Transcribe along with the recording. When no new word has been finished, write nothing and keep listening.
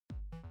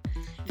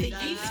The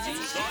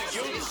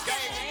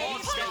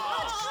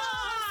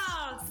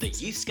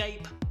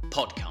Youthscape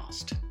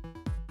Podcast.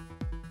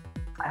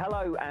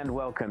 Hello and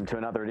welcome to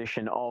another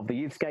edition of the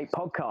Youthscape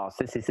Podcast.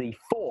 This is the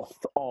fourth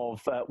of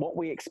what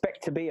we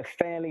expect to be a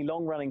fairly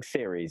long-running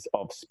series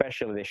of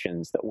special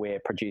editions that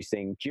we're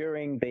producing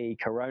during the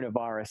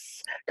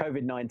coronavirus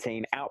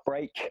COVID-19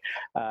 outbreak.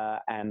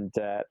 And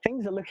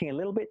things are looking a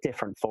little bit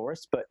different for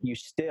us, but you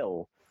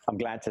still, I'm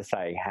glad to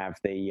say, have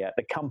the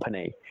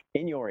company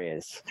in your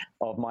ears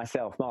of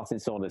myself, Martin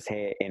Saunders,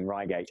 here in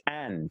Reigate,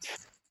 and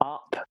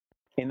up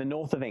in the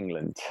north of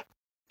England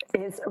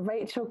is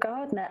Rachel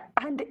Gardner,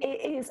 and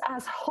it is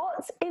as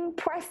hot in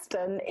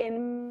Preston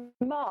in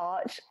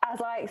March as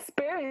I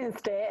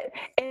experienced it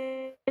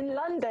in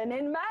London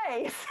in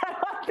May. So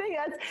I think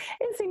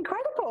it's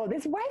incredible,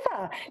 this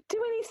weather.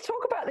 Do we need to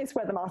talk about this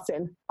weather,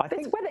 Martin?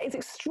 This weather is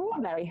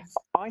extraordinary.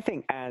 I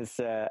think as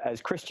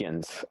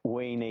Christians,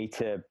 we need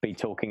to be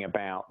talking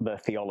about the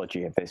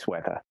theology of this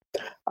weather.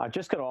 I've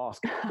just got to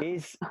ask,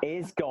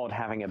 is God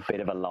having a bit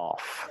of a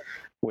laugh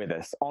with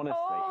us, honestly?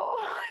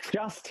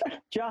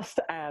 Just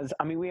as,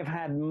 I mean, we have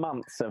had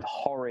months of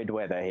horrid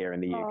weather here in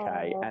the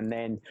UK, and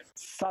then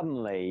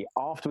suddenly,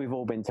 after we've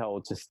all been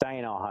told to stay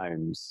in our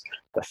homes,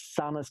 the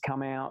sun has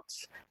come out,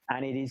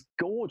 and it is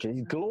gorgeous,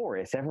 it's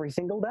glorious every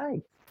single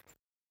day.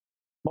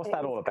 What's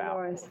that all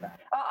about?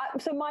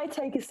 So my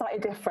take is slightly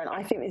different.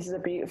 I think this is a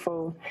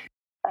beautiful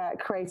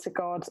creator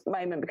God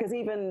moment, because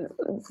even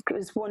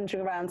just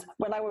wandering around,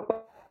 when I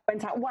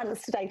went out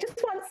once today,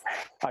 just once.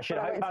 I should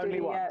hope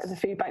only once. The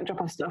food bank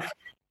drop-off stuff.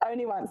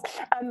 Only once.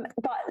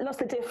 But lots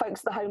of dear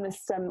folks at the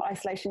homeless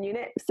isolation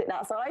unit sitting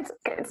outside,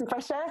 getting some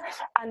fresh air,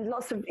 and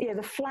lots of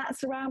the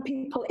flats around,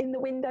 people in the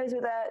windows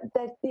with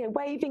they're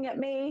waving at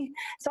me.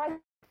 So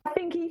I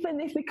think even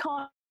if we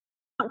can't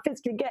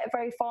physically get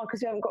very far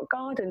because you haven't got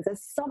gardens,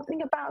 there's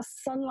something about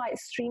sunlight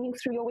streaming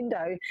through your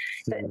window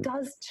that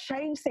does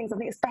change things. I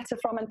think it's better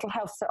for our mental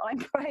health, so I'm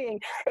praying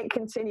it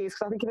continues,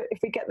 because I think if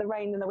we get the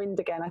rain and the wind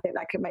again, I think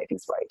that could make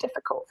things very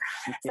difficult.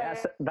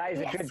 Yes, that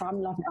is a good.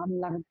 I'm loving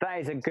it. That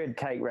is a good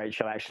take,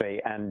 Rachel,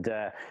 actually. And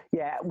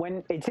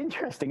when it's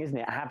interesting, isn't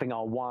it, having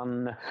our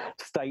one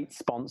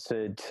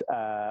state-sponsored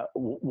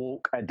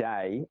walk a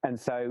day, and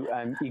so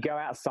you go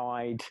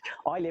outside.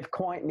 I live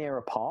quite near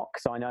a park,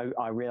 so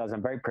I realise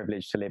I'm very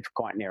privileged to live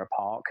quite near a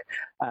park.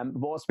 But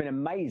what's been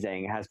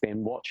amazing has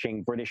been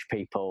watching British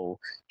people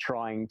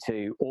trying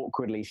to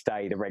awkwardly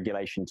stay the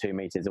regulation 2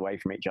 meters away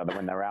from each other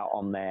when they're out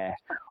on their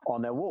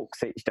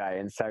walks each day.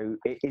 And so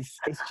it's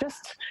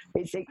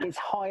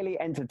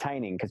highly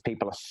entertaining, because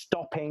people are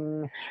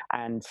stopping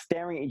and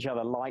staring at each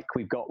other like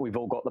we've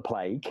all got the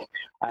plague,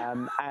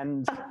 and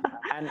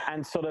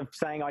sort of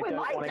saying, I don't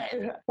want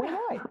to.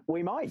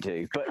 We might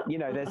do, but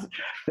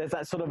there's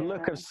that sort of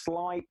look of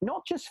slight,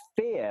 not just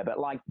fear, but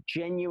like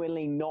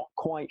genuinely not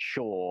quite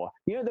sure.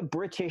 The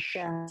British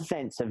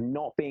sense of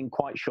not being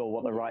quite sure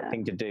what the right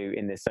thing to do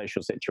in this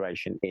social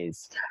situation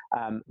is.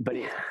 But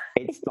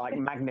it's like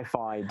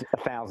magnified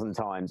 1,000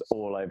 times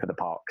all over the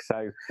park.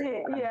 So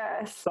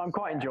so I'm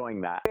quite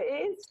enjoying that.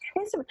 It is.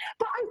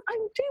 But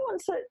I do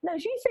want to know,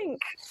 do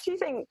you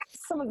think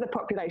some of the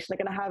population are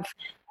going to have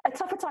a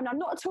tougher time? I'm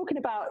not talking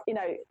about, in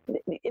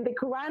the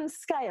grand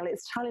scale,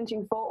 it's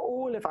challenging for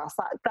all of us.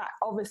 That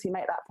obviously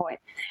make that point.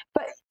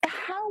 But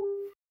how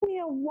we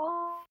are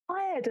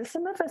wired, are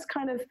some of us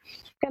kind of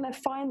going to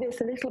find this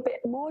a little bit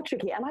more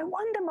tricky? And I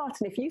wonder,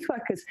 Martin, if youth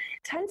workers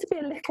tend to be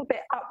a little bit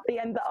up the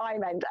end that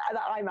I'm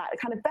at,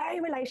 kind of very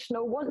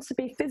relational, want to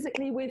be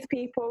physically with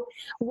people,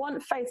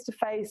 want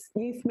face-to-face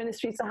youth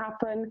ministry to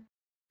happen,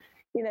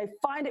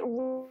 find it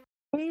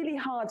really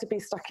hard to be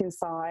stuck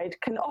inside,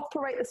 can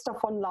operate the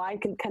stuff online,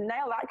 can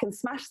nail that, can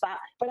smash that,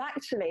 but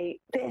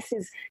actually this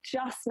is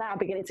just now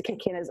beginning to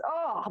kick in as,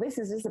 this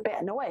is just a bit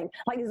annoying.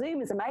 Like,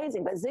 Zoom is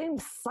amazing, but Zoom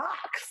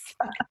sucks.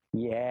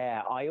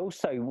 Yeah, I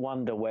also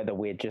wonder whether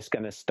we're just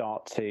going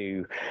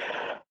to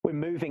we're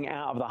moving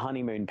out of the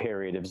honeymoon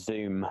period of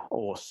Zoom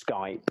or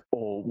Skype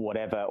or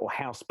whatever, or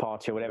House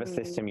Party or whatever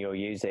system you're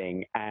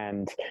using.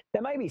 And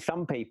there may be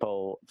some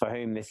people for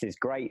whom this is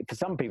great. For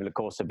some people, of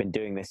course, have been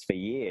doing this for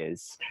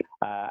years.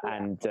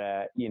 And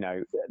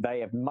they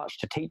have much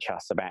to teach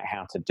us about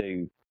how to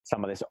do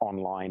some of this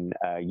online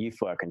youth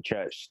work and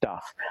church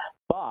stuff.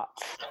 But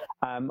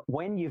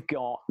when you've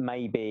got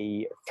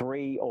maybe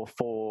 3 or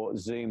 4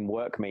 Zoom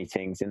work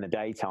meetings in the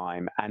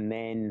daytime, and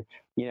then,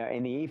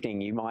 in the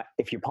evening, you might,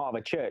 if you're part of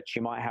a church,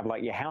 you might have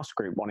like your house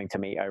group wanting to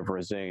meet over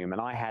a Zoom.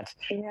 And I had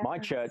my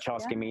church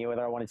asking me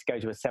whether I wanted to go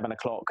to a 7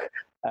 o'clock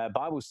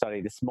Bible study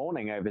this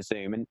morning over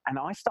Zoom. And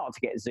I start to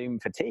get Zoom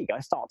fatigue.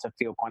 I start to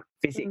feel quite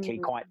physically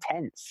quite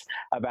tense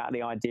about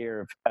the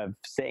idea of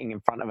sitting in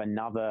front of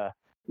another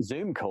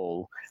Zoom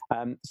call.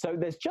 So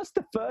there's just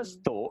the first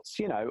thoughts,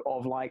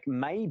 of like,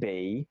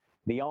 maybe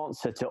the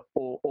answer to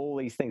all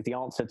these things, the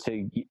answer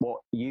to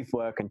what youth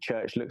work and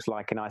church looks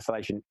like in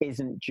isolation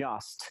isn't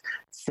just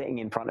sitting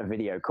in front of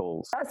video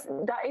calls?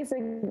 That is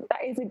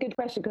a good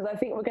question, because I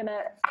think we're going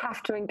to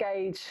have to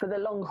engage for the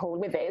long haul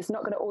with it. It's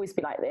not going to always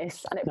be like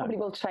this, and it probably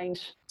will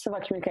change some of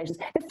our communications.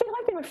 The thing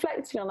I've been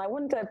reflecting on, I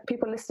wonder,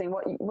 people listening,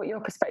 what your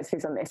perspective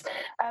is on this,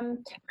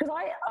 because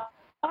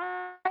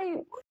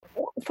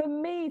for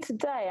me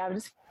today, I've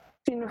just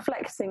been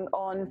reflecting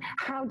on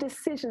how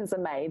decisions are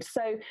made.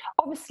 So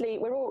obviously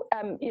we're all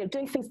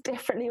doing things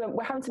differently.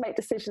 We're having to make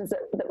decisions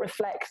that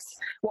reflect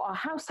what our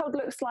household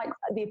looks like,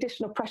 the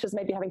additional pressures,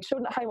 maybe having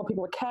children at home or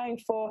people we're caring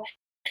for,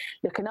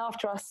 looking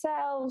after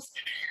ourselves.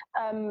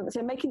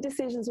 So making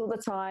decisions all the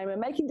time, and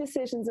making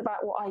decisions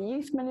about what our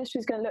youth ministry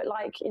is going to look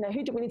like.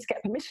 Who do we need to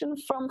get permission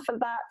from for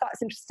that?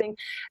 That's interesting.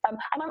 And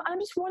I'm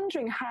just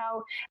wondering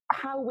how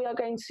we are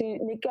going to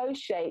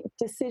negotiate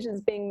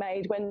decisions being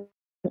made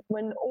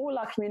when all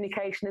our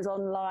communication is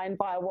online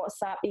via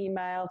WhatsApp,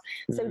 email.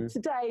 So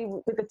today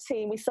with the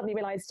team, we suddenly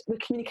realized we're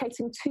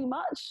communicating too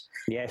much.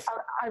 Yes.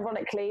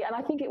 Ironically. And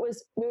I think we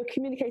were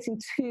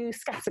communicating too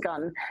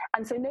scattergun.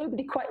 And so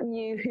nobody quite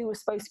knew who was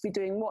supposed to be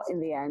doing what in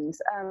the end.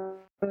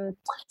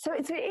 So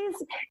it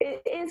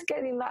is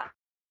getting that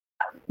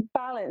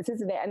balance,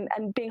 isn't it?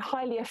 And being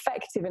highly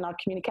effective in our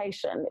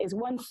communication is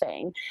one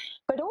thing,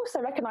 but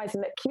also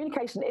recognizing that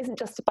communication isn't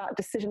just about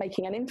decision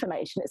making and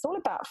information. It's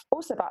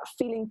also about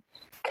feeling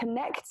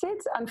connected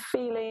and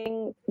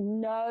feeling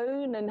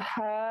known and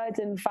heard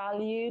and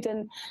valued.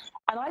 And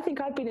I think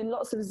I've been in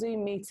lots of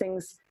Zoom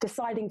meetings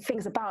deciding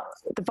things about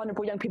the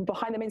vulnerable young people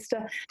behind the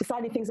Minster,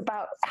 deciding things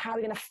about how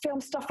we're going to film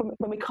stuff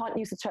when we can't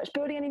use the church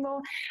building anymore.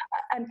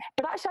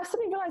 But actually I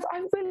suddenly realized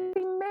I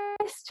really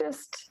miss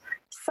just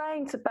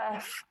saying to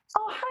Beth,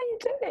 "Oh, how are you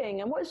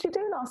doing? And what did you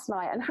do last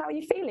night? And how are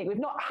you feeling?" We've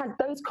not had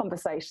those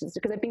conversations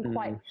because they've been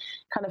quite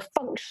kind of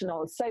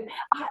functional. So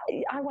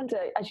I wonder,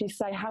 as you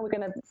say, how we're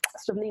going to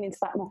sort of lean into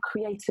that more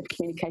creative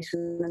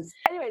communication. And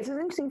anyway, it's an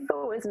interesting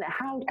thought, isn't it?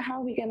 How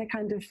are we going to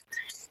kind of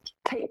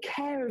take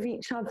care of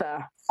each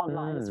other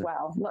online as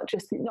well? Not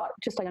just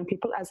our young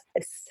people, as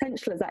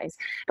essential as that is,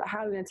 but how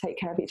are we going to take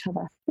care of each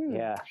other?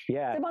 Yeah.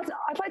 So Martin,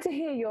 I'd like to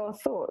hear your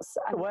thoughts,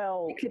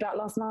 particularly about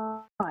last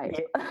night.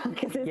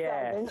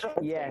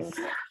 Yes.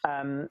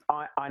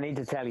 I need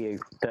to tell you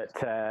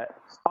that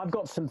I've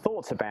got some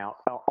thoughts about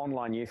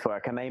online youth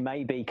work, and they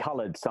may be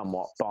coloured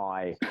somewhat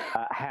by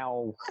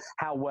how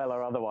well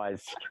or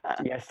otherwise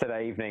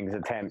yesterday evening's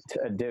attempt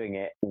at doing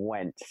it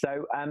went.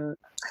 So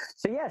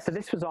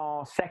this was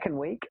our second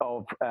week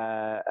of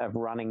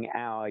running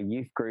our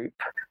youth group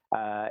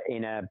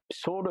in a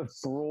sort of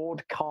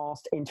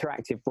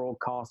interactive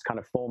broadcast kind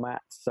of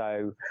format.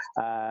 So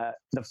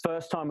the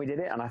first time we did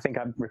it, and I think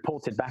I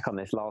reported back on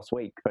this last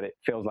week, but it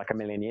feels like a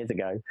million years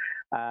ago,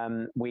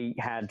 we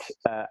had,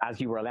 as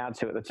you were allowed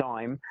to at the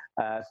time,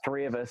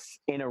 3 of us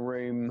in a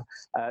room,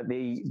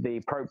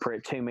 the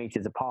appropriate 2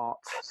 meters apart,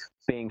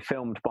 being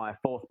filmed by a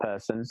 4th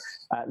person.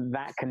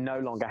 That can no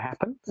longer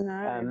happen.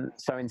 No.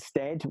 So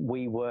instead,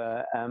 we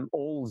were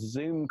all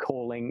Zoom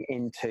calling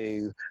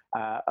into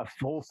a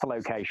 4th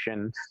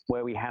location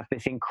where we have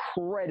this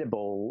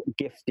incredible,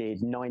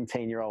 gifted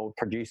 19-year-old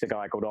producer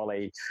guy called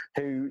Ollie,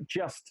 who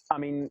just,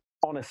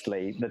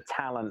 honestly, the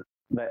talent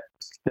that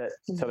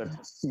sort of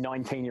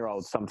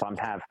 19-year-olds sometimes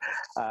have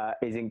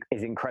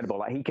is incredible.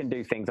 Like, he can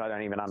do things I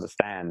don't even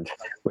understand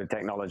with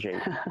technology,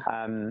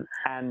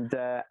 and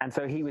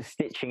so he was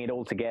stitching it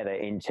all together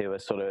into a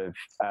sort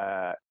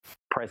of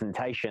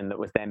presentation that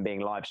was then being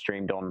live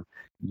streamed on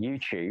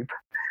YouTube,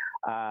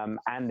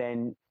 and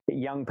then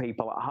young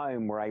people at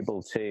home were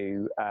able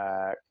to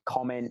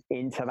comment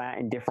into that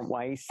in different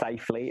ways,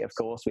 safely. Of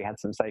course, we had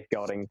some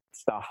safeguarding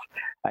stuff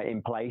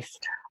in place,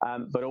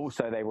 but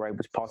also they were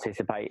able to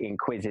participate in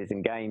quizzes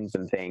and games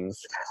and things,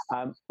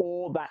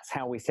 or that's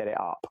how we set it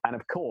up. And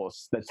of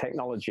course, the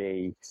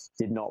technology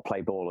did not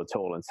play ball at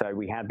all. And so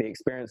we had the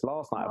experience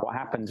last night of what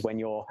happens when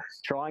you're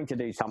trying to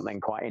do something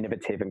quite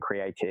innovative and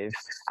creative,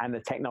 and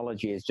the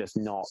technology is just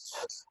not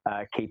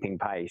keeping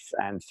pace.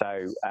 And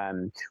so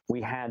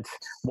we had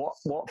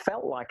what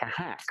felt like a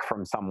hack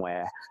from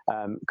somewhere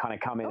kind of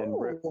come in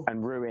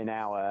and ruin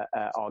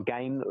our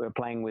game that we were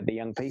playing with the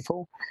young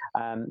people.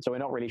 So we're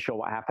not really sure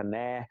what happened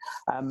there.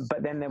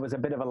 But then there was a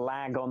bit of a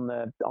lag on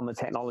the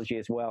technology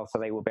as well, so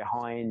they were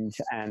behind.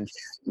 And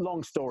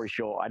long story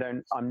short,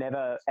 I'm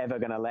never ever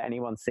going to let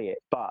anyone see it.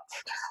 But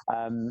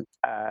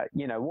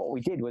what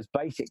we did was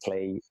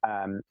basically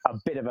a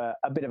bit of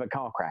a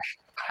car crash.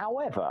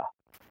 However,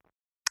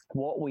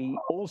 what we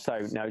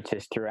also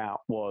noticed throughout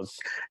was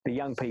the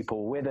young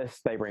people with us,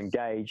 they were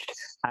engaged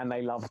and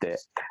they loved it.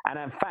 And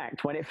in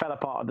fact, when it fell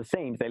apart at the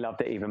seams, they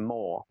loved it even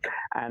more.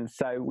 And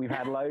so we've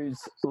had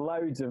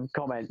loads of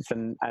comments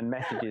and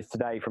messages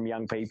today from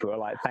young people who are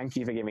like, "Thank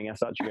you for giving us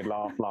such a good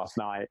laugh last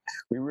night.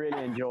 We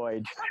really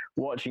enjoyed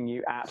watching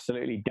you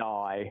absolutely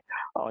die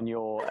on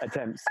your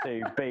attempts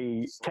to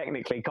be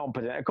technically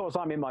competent." Of course,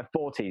 I'm in my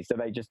 40s, so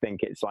they just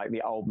think it's like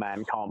the old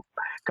man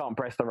can't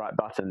press the right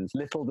buttons.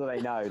 Little do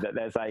they know that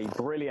there's a a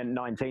brilliant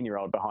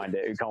 19-year-old behind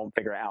it who can't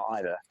figure it out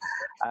either.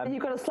 And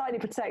you've got to slightly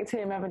protect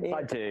him, haven't you?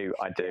 I do.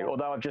 Yeah.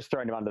 Although I've just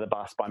thrown him under the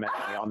bus by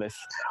mentioning it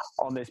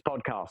on this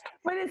podcast.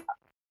 But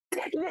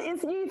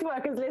it's youth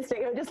workers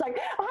listening who are just like,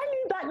 I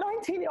need that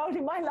 19-year-old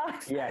in my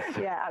life. Yes.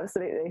 Yeah,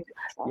 absolutely.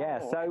 Yeah.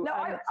 So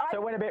so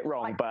it went a bit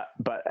wrong, but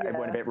it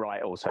went a bit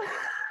right also.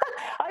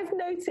 I've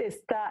noticed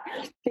that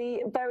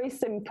the very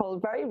simple,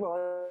 very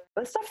raw,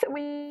 the stuff that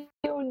we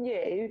all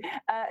knew,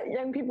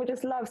 young people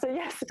just love. So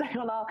yesterday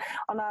on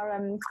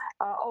our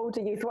older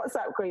youth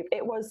WhatsApp group,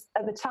 it was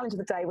the challenge of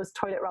the day was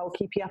toilet roll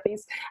keepy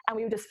uppies, and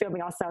we were just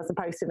filming ourselves and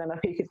posting them of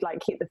who could like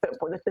keep the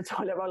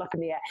toilet roll up in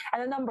the air.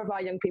 And a number of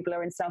our young people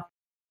are in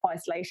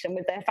isolation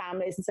with their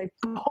families, and so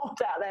bored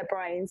out their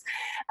brains,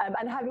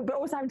 but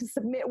also having to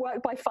submit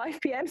work by 5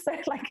 p.m. So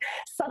like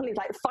suddenly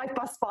like 5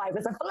 past 5,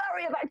 there's a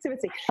flurry of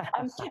activity, so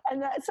actually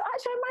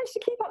I managed to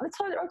keep up the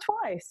toilet roll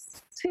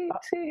twice. Two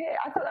here.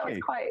 I thought that was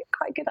quite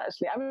good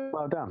actually. I mean,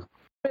 well done.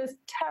 It was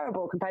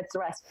terrible compared to the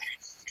rest,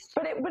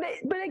 but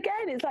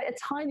again, it's like a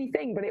tiny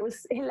thing, but it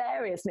was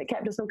hilarious, and it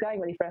kept us all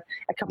going really for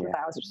a couple of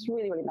hours, which is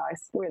really, really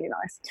nice, really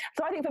nice.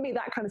 So I think for me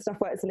that kind of stuff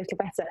works a little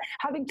better.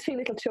 Having 2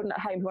 little children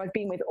at home who I've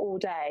been with all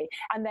day,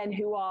 and then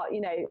who are,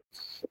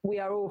 we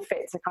are all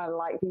fit to kind of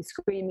like be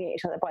screaming at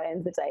each other by the end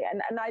of the day.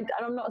 And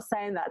I'm not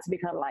saying that to be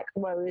kind of like,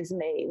 woe is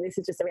me, this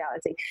is just a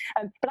reality.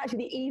 But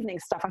actually the evening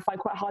stuff I find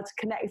quite hard to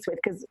connect with,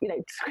 because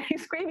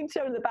screaming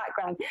children in the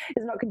background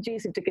is not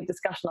conducive to good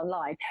discussion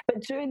online.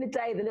 But during the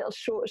day, the little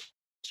short,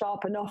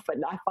 sharp and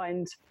often I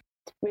find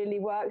really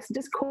works.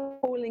 Just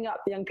calling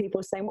up the young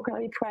people, saying, what can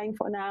I be praying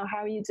for now? How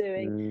are you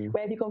doing?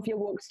 Where have you gone for your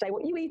walk today?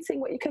 What are you eating?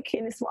 What are you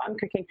cooking? This is what I'm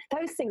cooking.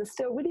 Those things are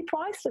still really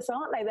priceless,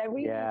 aren't they? They're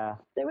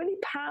really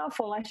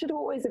powerful. I should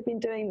always have been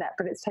doing that,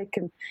 but it's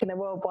taken a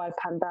worldwide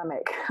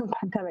pandemic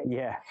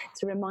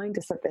to remind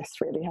us of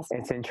this, really, hasn't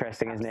it? It's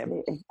interesting,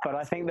 Absolutely. Isn't it? But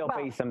I think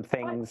there'll be some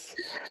things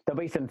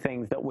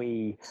that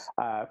we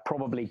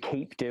probably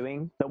keep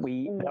doing,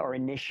 that are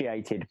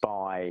initiated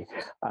by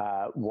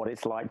what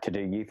it's like to do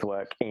youth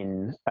work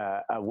in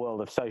a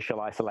world of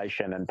social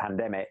isolation and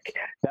pandemic,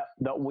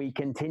 that we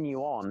continue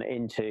on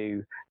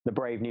into the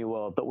brave new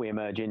world that we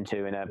emerge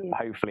into in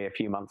hopefully a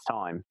few months'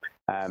 time.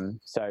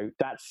 So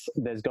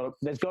there's got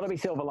to be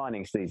silver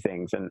linings to these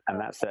things, and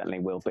that certainly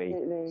will be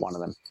one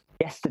of them.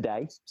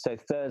 Yesterday, so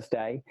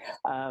Thursday,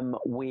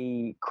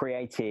 we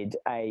created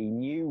a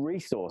new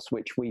resource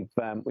which we've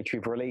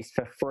released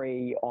for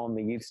free on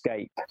the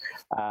Youthscape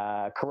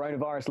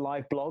Coronavirus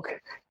Live blog,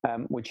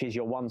 which is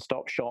your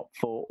one-stop shop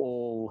for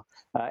all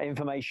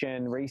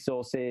information,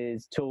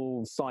 resources,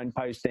 tools,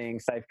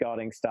 signposting,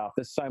 safeguarding stuff.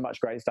 There's so much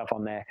great stuff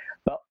on there.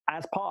 But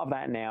as part of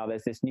that now,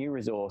 there's this new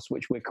resource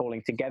which we're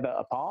calling Together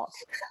Apart,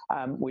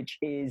 which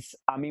is,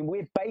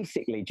 we're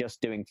basically just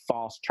doing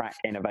fast-track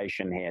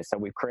innovation here. So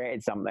we've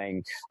created something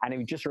and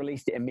we've just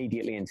released it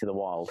immediately into the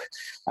wild.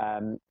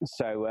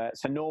 So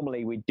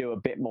normally we do a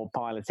bit more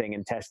piloting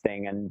and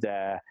testing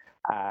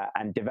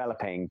and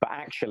developing, but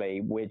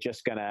actually we're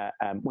just gonna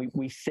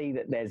we see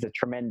that there's a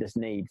tremendous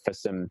need for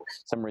some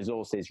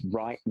resources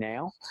right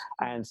now,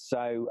 and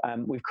so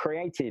we've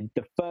created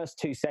the first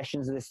 2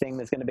 sessions of this thing.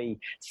 There's going to be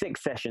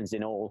 6 sessions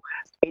in all.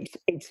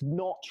 It's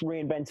not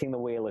reinventing the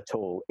wheel at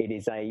all. It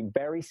is a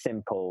very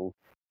simple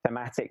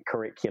thematic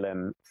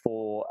curriculum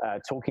for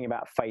talking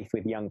about faith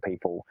with young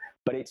people,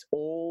 but it's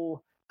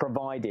all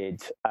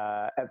provided,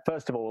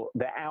 first of all,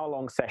 the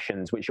hour-long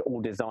sessions, which are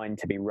all designed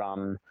to be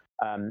run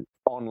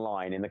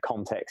online in the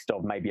context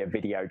of maybe a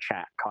video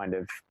chat kind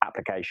of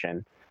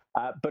application.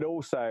 But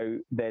also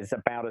there's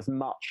about as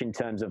much in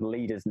terms of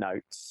leaders'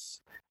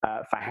 notes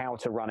for how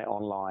to run it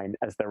online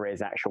as there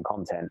is actual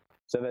content.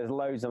 So there's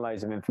loads and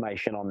loads of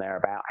information on there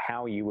about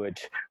how you would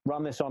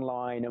run this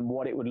online and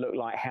what it would look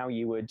like, how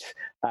you would,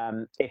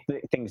 if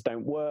things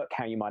don't work,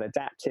 how you might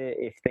adapt it,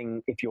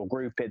 if your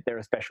group, there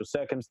are special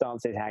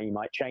circumstances, how you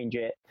might change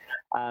it.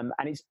 And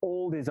it's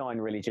all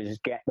designed really to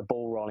just get the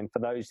ball rolling for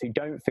those who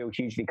don't feel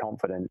hugely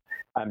confident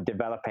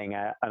developing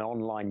an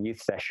online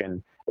youth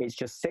session. It's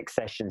just 6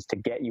 sessions to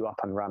get you up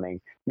and running.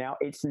 Now,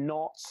 it's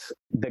not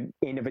the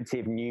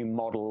innovative new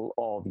model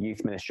of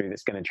youth ministry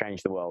that's going to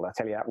change the world. I'll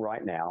tell you that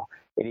right now.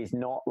 It is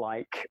not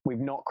like we've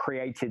not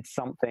created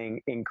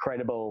something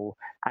incredible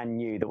and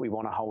new that we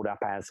want to hold up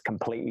as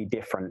completely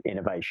different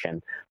innovation.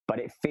 But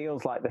it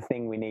feels like the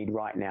thing we need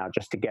right now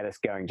just to get us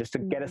going, just to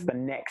get us the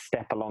next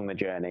step along the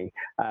journey.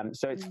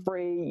 So it's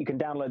free. You can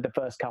download the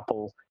first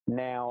couple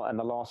now, and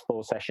the last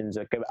 4 sessions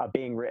are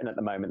being written at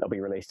the moment. They'll be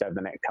released over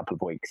the next couple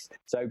of weeks.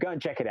 So go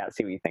and check it out,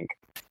 see what you think.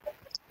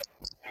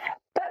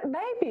 But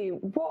maybe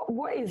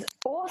what is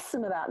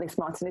awesome about this,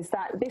 Martin, is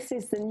that this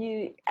is the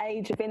new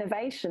age of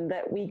innovation,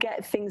 that we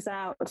get things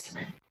out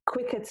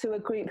quicker to a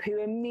group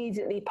who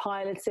immediately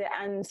pilot it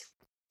and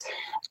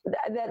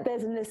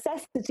there's a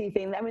necessity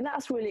thing. I mean,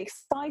 that's really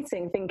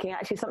exciting thinking,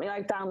 actually something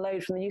I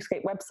download from the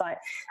Youthscape website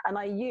and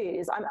I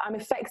use. I'm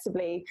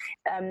effectively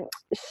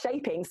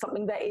shaping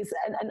something that is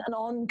an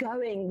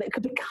ongoing, that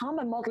could become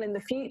a model in the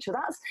future.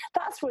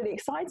 That's really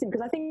exciting,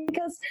 because I think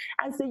as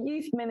the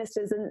youth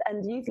ministers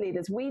and youth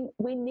leaders, we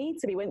need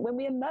to be, when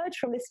we emerge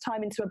from this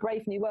time into a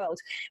brave new world,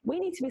 we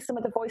need to be some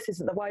of the voices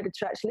that the wider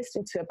church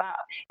listening to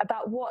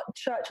about what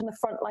church on the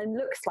front line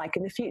looks like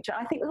in the future.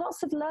 I think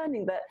lots of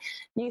learning that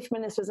youth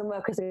ministers and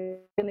workers are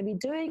going to be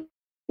doing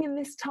in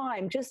this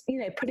time, just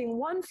putting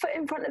one foot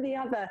in front of the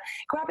other,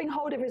 grabbing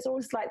hold of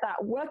resources like that,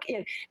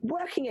 working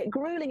it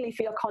gruelingly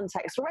for your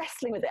context,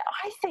 wrestling with it.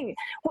 I think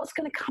what's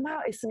going to come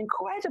out is some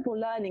incredible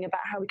learning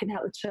about how we can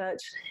help the church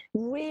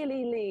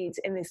really lead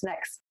in this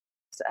next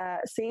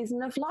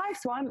season of life.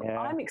 So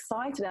I'm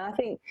excited, and I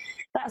think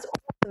that's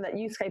awesome that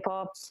Youthscape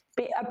are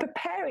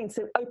preparing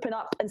to open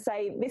up and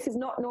say, this is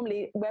not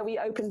normally where we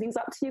open things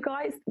up to you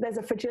guys. There's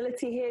a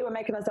fragility here. We're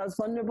making ourselves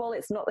vulnerable.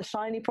 It's not the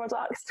shiny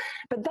products,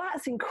 but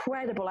that's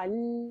incredible. I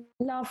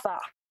love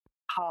that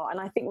heart, and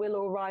I think we'll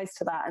all rise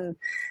to that and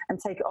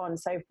take it on.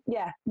 So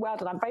yeah, well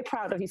done. I'm very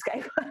proud of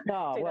Youthscape.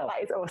 Oh, well,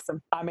 that is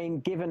awesome. I mean,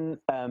 given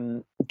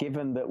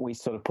that we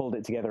sort of pulled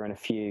it together in a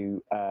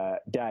few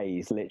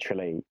days,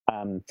 literally,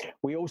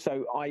 we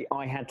also,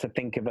 I had to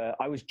think of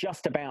I was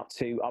just about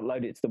to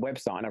upload it to the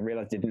website and I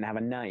realized it didn't have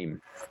a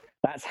name.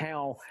 That's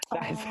how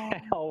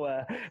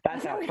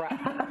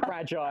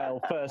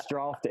fragile first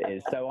draft it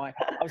is. So I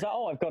was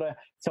like,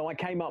 so I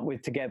came up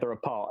with Together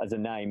Apart as a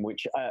name,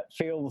 which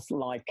feels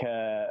like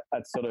a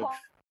sort of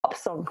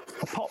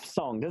pop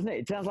song, doesn't it?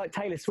 It sounds like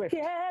Taylor Swift.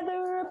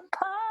 Together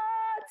Apart.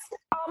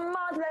 Oh,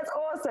 Martin, that's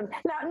awesome.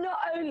 Now, not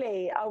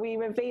only are we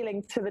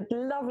revealing to the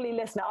lovely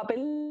listener, our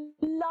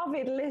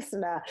beloved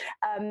listener,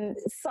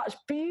 such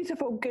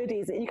beautiful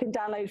goodies that you can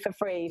download for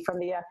free from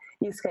the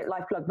Youthscape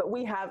Life blog, but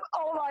we have,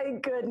 oh my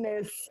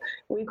goodness,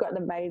 we've got an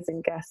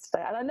amazing guest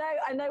today. And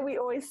I know we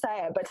always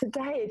say it, but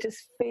today it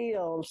just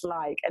feels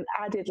like an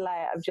added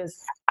layer of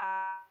just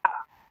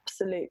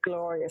absolute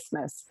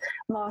gloriousness.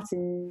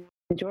 Martin,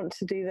 do you want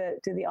to do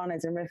the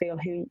honours and reveal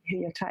who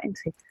you're chatting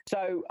to?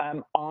 So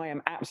I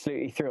am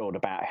absolutely thrilled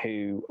about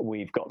who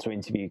we've got to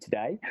interview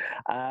today.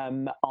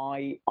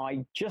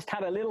 I just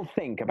had a little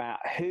think about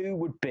who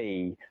would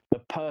be the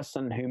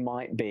person who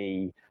might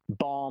be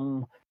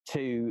balm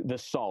to the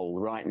soul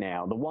right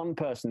now, the one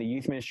person the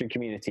youth ministry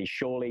community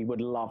surely would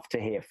love to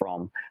hear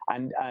from.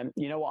 And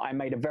you know what, I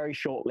made a very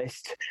short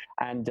list,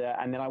 and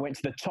then I went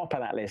to the top of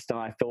that list and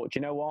I thought,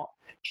 you know what,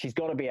 she's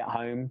got to be at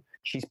home.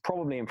 She's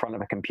probably in front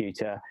of a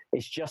computer.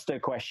 It's just a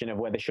question of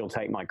whether she'll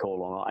take my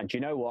call or not. And do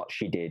you know what?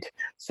 She did.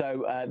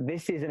 So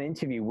this is an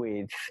interview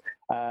with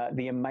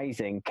the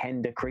amazing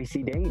Kenda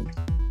Creasy-Dean.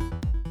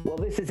 Well,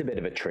 this is a bit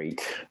of a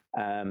treat.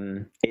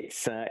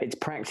 It's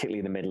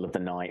practically the middle of the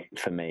night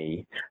for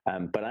me,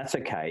 but that's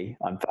okay.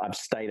 I've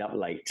stayed up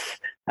late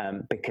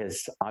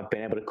because I've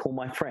been able to call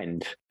my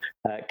friend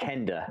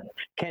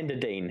Kenda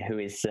Dean, who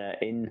is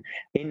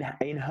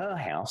in her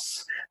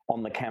house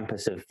on the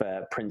campus of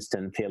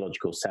Princeton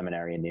Theological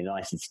Seminary in the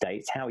United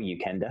States. How are you,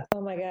 Kenda?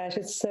 Oh my gosh,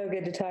 it's so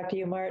good to talk to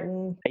you,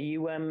 Martin.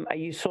 Are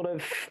you sort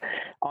of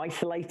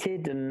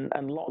isolated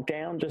and locked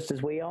down just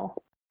as we are?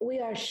 We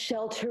are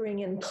sheltering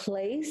in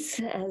place,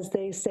 as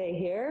they say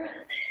here,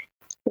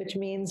 which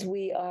means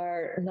we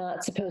are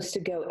not supposed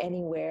to go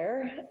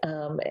anywhere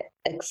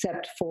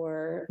except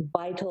for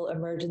vital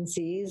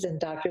emergencies and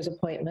doctor's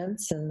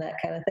appointments and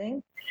that kind of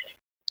thing.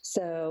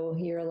 So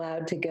you're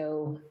allowed to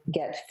go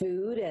get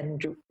food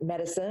and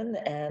medicine,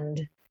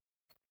 and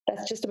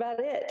that's just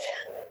about it.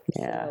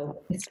 Yeah.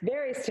 So it's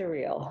very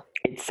surreal.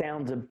 It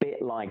sounds a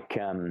bit like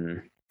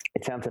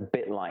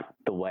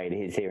the way it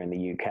is here in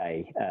the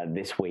UK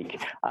this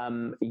week.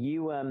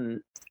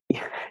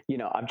 You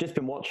know, I've just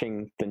been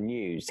watching the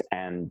news,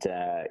 and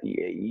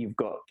you've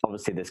got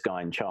obviously this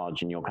guy in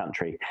charge in your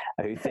country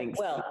who thinks.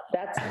 Well,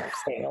 that's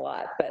saying a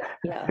lot, but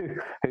yeah.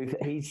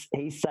 He's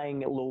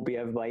saying it will all be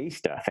over by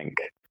Easter, I think.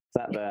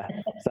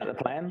 Is that the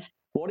plan?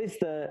 What is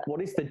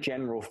the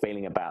general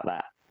feeling about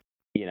that?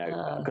 You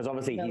know, because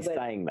obviously he's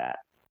saying that.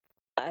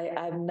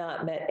 I've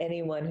not met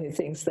anyone who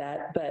thinks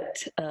that,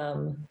 but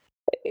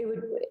it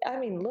would, I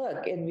mean,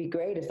 look, it'd be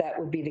great if that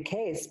would be the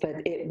case, but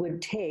it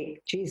would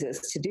take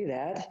Jesus to do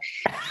that.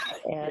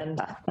 And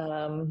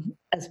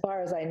as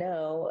far as I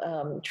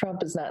know,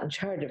 Trump is not in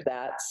charge of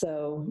that.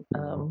 So,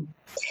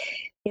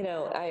 you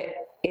know,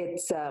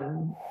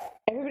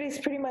 everybody's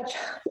pretty much,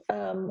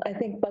 I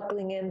think,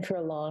 buckling in for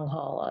a long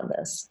haul on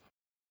this.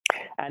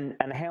 And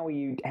how are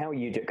you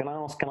doing?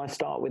 Can I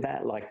start with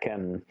that? Like,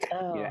 you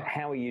know,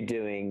 how are you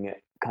doing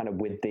kind of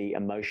with the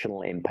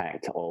emotional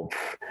impact of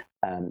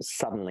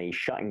suddenly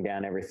shutting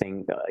down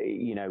everything?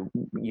 You know,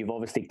 you've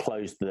obviously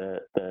closed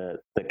the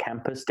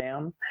campus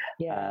down.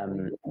 Yeah,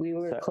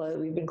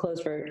 we've been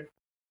closed for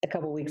a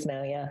couple of weeks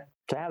now. Yeah.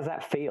 So how does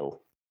that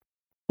feel?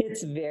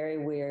 It's very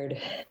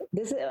weird.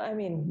 I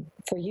mean,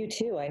 for you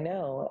too, I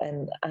know.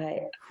 And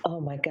oh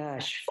my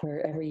gosh,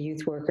 for every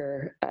youth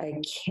worker,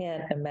 I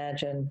can't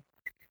imagine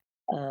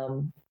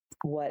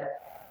what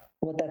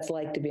what that's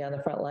like to be on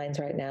the front lines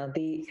right now.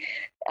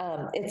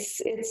 It's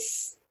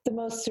the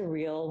most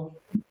surreal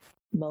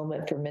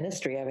moment for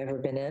ministry I've ever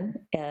been in.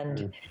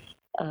 And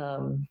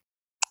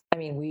I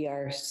mean, we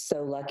are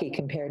so lucky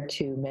compared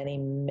to many,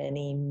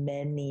 many,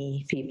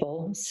 many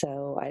people.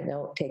 So I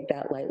don't take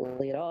that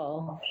lightly at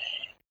all.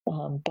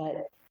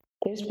 But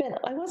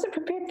I wasn't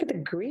prepared for the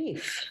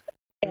grief.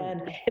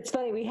 And it's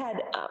funny, we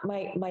had,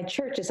 my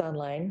church is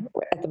online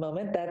at the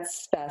moment.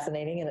 That's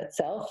fascinating in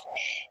itself.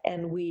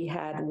 And we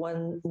had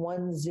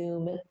one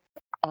Zoom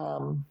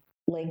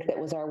link that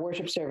was our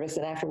worship service,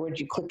 and afterwards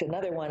you clicked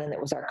another one and it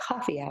was our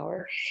coffee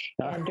hour.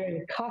 And during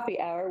the coffee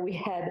hour we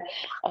had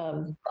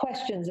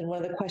questions, and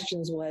one of the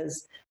questions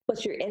was,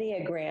 what's your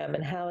Enneagram,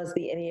 and how's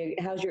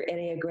your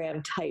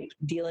Enneagram type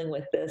dealing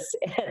with this?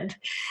 And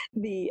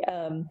the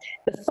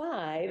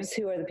fives,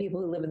 who are the people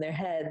who live in their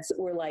heads,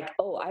 were like,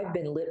 oh, I've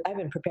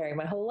been preparing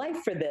my whole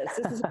life for this.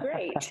 This is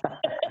great.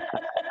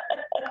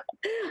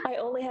 I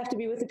only have to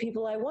be with the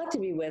people I want to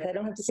be with. I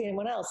don't have to see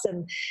anyone else.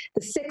 And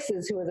the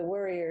sixes, who are the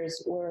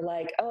worriers, were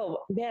like, oh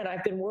man,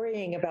 I've been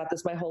worrying about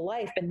this my whole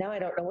life, and now I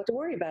don't know what to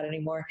worry about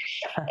anymore.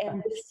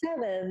 And the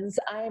sevens,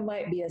 I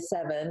might be a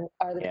seven,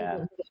 are the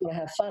people who want to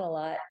have fun a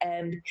lot,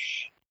 and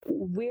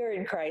we're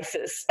in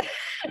crisis.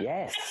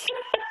 Yes.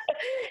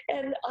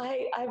 And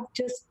I've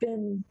just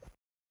been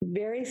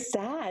very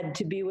sad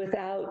to be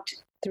without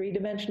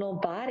three-dimensional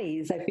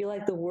bodies. I feel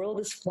like the world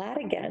is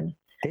flat again.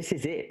 This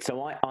is it.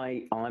 So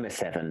I'm a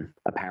seven,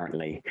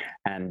 apparently,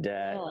 and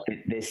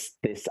this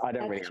I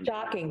don't really. That's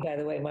shocking, by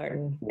the way,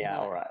 Martin. Yeah,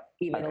 all right.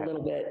 Even a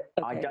little bit.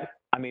 Okay.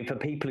 I mean, for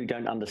people who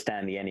don't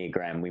understand the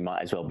Enneagram, we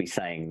might as well be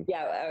saying.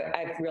 Yeah,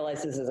 I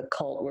realize this is a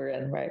cult we're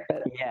in, right?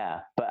 But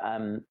yeah, but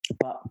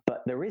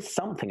there is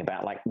something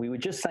about, like we were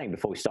just saying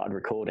before we started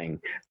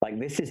recording, like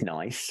this is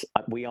nice.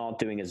 We are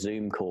doing a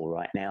Zoom call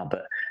right now,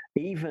 but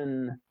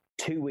even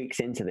 2 weeks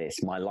into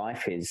this, my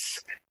life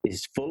is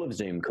full of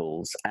Zoom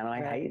calls, and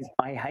I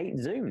hate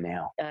Zoom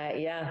now.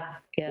 Yeah.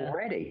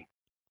 Already.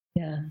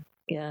 Yeah.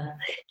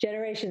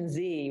 Generation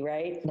Z,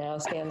 right, now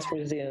stands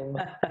for Zoom.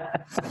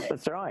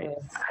 That's right.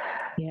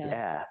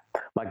 Yeah.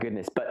 My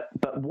goodness.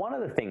 But one of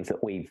the things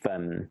that we've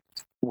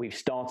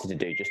started to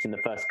do just in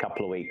the first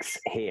couple of weeks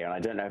here, and I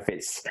don't know if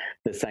it's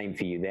the same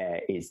for you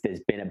there, is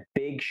there's been a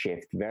big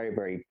shift, a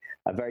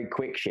very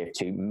quick shift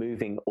to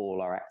moving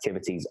all our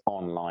activities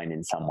online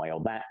in some way,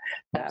 or that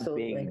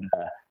being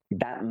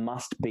that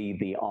must be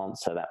the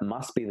answer, that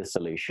must be the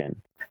solution.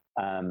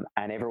 And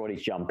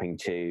everybody's jumping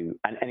to,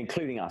 and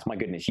including us. My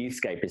goodness,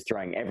 Youthscape is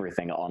throwing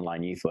everything at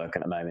online youth work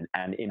at the moment,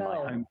 and in my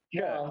home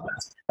church,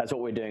 that's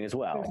what we're doing as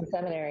well. The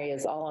seminary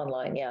is all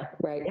online,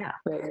 right.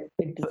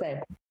 We do the same.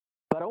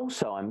 But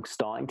also, I'm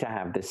starting to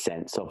have this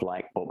sense of,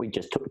 like what we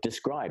just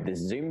described, this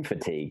Zoom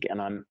fatigue,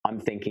 and I'm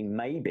thinking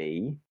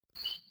maybe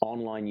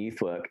online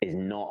youth work is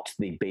not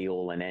the be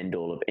all and end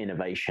all of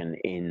innovation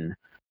in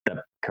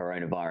the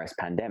coronavirus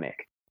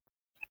pandemic.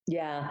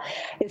 Yeah,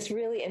 it's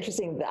really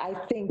interesting. I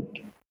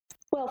think,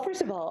 well,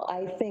 first of all,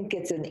 I think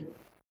it's an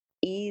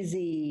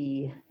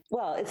easy,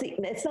 well,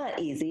 it's not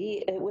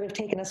easy. It would have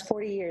taken us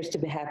 40 years to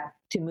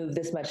move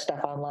this much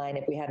stuff online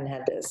if we hadn't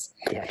had this.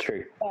 Yeah,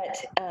 true.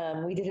 But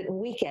we did it in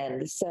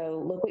weekend,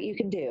 so look what you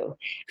can do.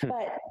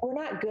 But we're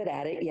not good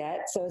at it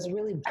yet, so it's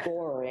really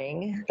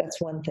boring.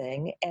 That's one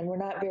thing. And we're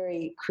not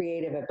very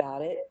creative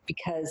about it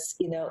because,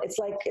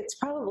 it's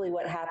probably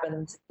what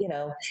happened,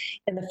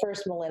 in the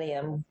first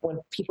millennium when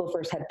people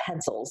first had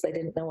pencils. They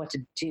didn't know what to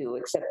do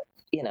except,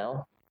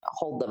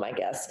 hold them, I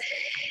guess.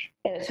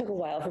 And it took a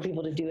while for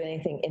people to do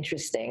anything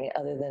interesting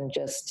other than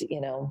just,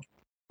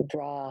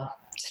 draw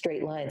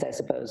straight lines, I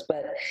suppose.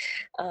 But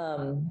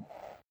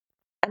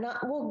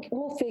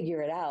we'll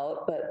figure it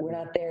out, but we're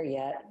not there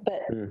yet.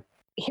 But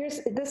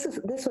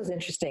this was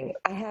interesting.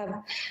 I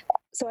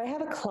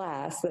have a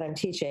class that I'm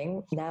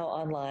teaching now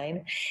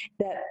online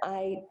that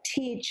I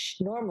teach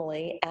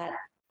normally at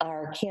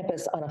our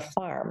campus on a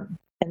farm.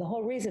 And the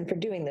whole reason for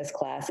doing this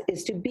class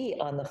is to be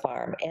on the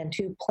farm and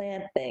to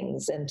plant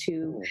things and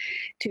to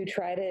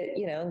try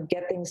to,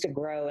 get things to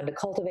grow and to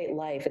cultivate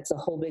life. It's a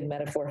whole big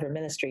metaphor for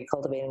ministry,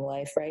 cultivating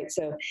life, right?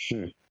 So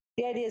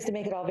the idea is to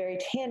make it all very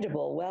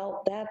tangible.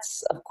 Well,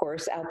 that's, of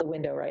course, out the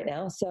window right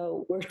now.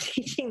 So we're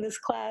teaching this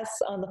class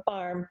on the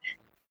farm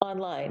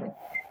online.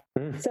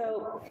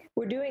 So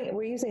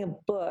we're using a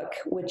book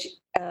which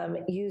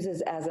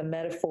uses as a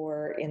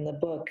metaphor in the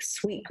book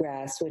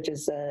sweetgrass, which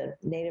is a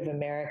Native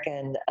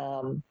American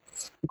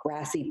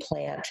grassy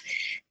plant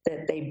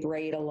that they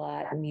braid a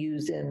lot and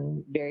use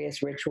in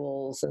various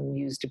rituals and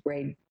use to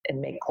braid and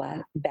make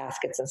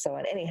baskets and so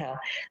on. Anyhow,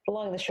 the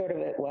long and the short of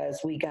it was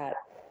we got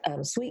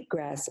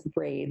sweetgrass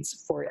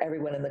braids for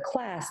everyone in the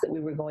class that we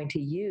were going to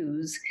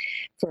use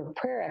for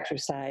prayer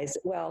exercise.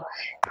 Well,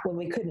 when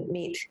we couldn't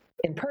meet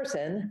in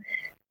person,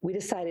 we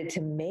decided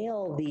to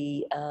mail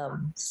the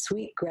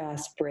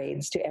sweetgrass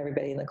braids to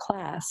everybody in the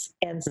class.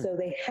 And so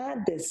they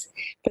had this,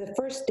 for the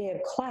first day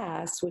of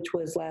class, which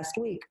was last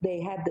week, they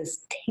had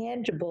this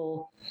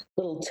tangible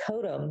little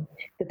totem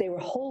that they were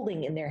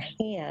holding in their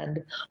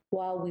hand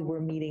while we were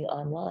meeting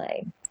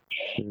online.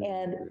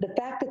 And the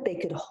fact that they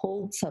could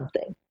hold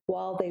something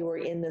while they were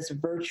in this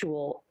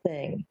virtual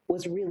thing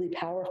was really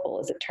powerful,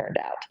 as it turned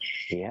out.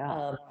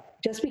 Yeah.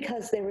 Just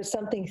because there was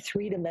something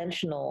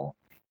three-dimensional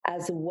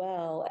as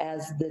well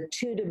as the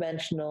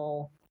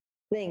two-dimensional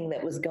thing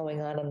that was going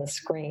on the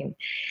screen.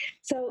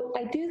 So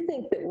I do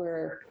think that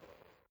we're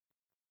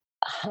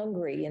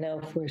hungry,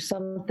 for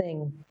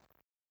something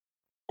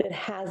that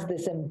has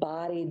this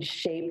embodied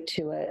shape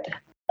to it.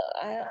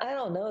 I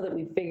don't know that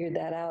we figured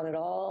that out at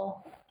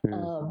all.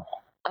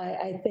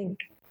 I think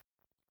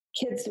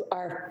kids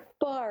are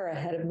far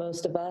ahead of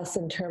most of us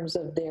in terms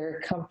of their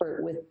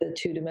comfort with the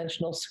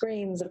two-dimensional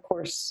screens. Of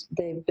course,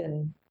 they've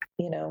been,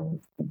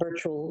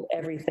 virtual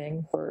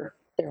everything for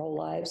their whole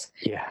lives.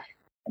 Yeah.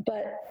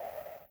 But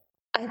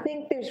I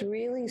think there's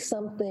really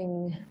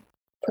something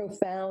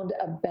profound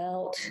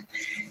about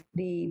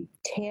the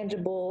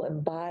tangible,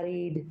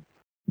 embodied,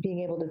 being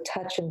able to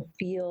touch and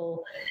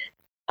feel.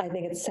 I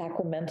think it's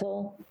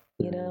sacramental,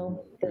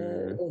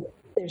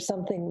 there's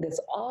something that's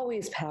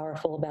always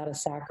powerful about a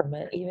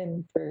sacrament,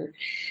 even for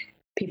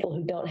people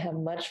who don't have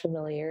much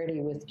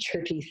familiarity with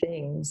churchy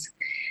things.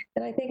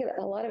 And I think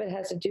a lot of it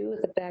has to do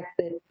with the fact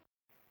that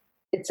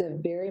it's a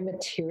very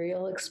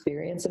material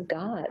experience of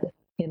God.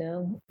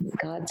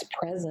 God's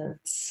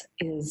presence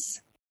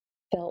is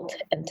felt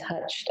and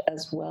touched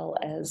as well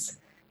as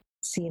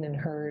seen and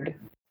heard.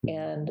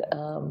 And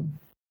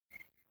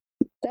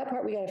that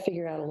part we got to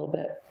figure out a little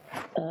bit.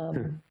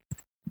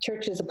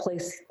 Church is a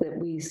place that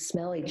we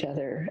smell each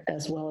other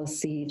as well as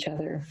see each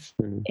other.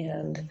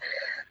 And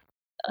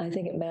I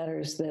think it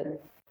matters that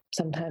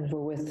sometimes we're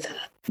with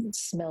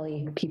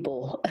smelly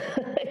people.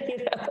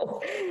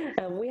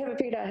 We haven't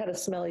figured out how to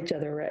smell each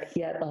other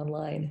yet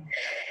online.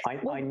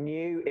 I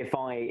knew if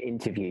I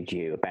interviewed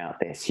you about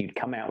this, you'd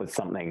come out with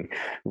something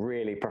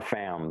really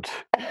profound.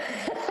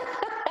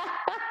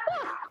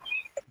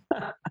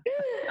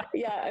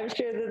 Yeah, I'm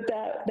sure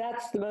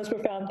that's the most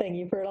profound thing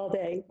you've heard all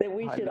day, that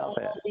we should all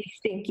be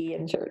stinky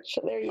in church.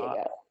 So there you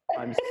go.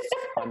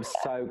 I'm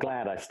so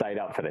glad I stayed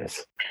up for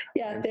this.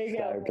 Yeah, there you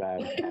go. So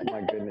glad.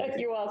 My goodness.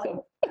 You're welcome.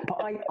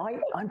 But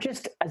I'm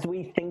just, as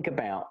we think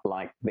about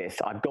like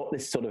this, I've got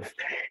this sort of,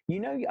 I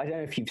don't know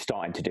if you've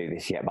started to do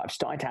this yet, but I've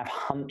started to have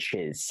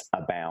hunches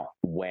about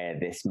where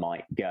this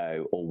might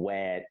go or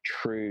where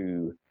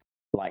true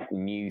like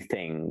new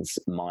things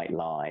might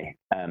lie.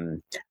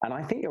 And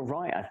I think you're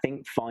right. I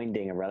think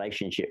finding a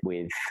relationship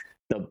with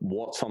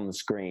what's on the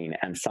screen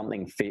and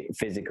something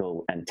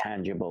physical and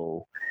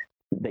tangible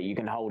that you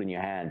can hold in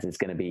your hands is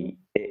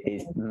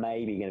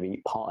maybe going to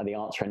be part of the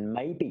answer, and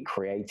maybe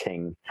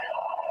creating.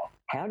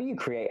 How do you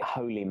create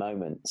holy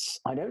moments?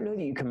 I don't know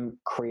that you can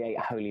create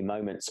holy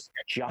moments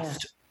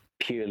just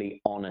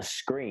purely on a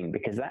screen,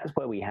 because that's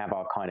where we have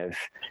our kind of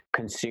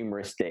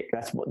consumeristic,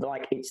 that's what,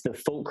 like, it's the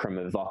fulcrum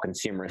of our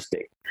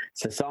consumeristic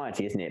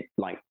society, isn't it?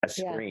 Like a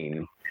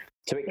screen.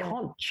 So it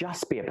can't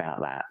just be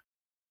about that.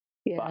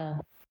 Yeah.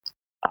 But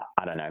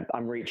I don't know.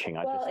 I'm reaching.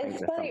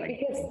 It's funny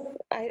because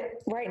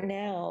right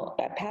now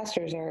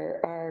pastors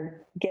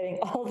are getting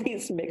all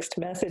these mixed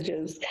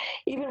messages,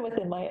 even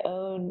within my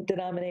own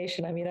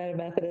denomination. I'm United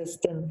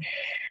Methodist, and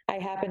I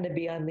happen to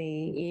be on the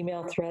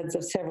email threads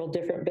of several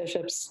different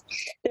bishops.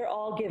 They're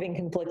all giving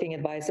conflicting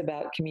advice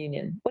about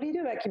communion. What do you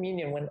do about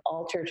communion when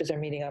all churches are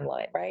meeting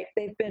online, right?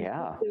 They've been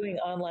doing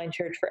online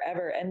church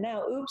forever, and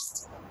now,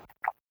 oops.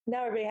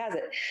 Now everybody has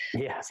it.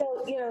 Yeah.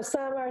 So,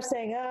 some are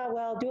saying,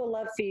 do a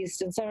love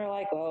feast. And some are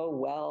like,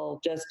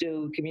 just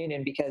do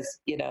communion because,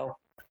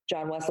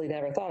 John Wesley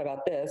never thought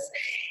about this.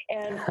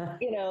 And,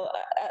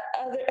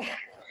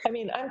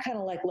 I'm kind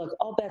of like, look,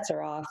 all bets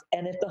are off.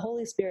 And if the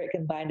Holy Spirit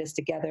can bind us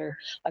together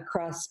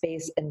across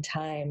space and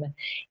time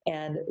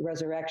and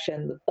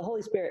resurrection, the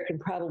Holy Spirit can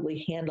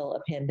probably handle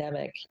a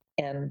pandemic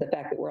and the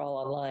fact that we're all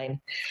online.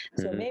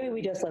 So maybe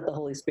we just let the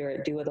Holy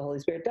Spirit do what the Holy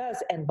Spirit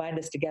does and bind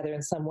us together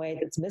in some way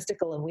that's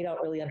mystical and we don't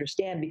really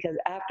understand, because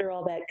after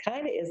all, that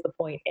kind of is the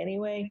point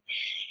anyway.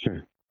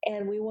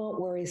 And we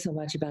won't worry so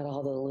much about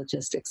all the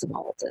logistics of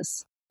all of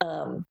this.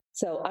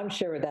 So I'm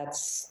sure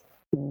that's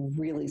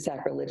really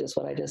sacrilegious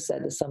what I just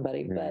said to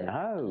somebody, but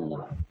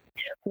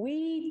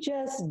we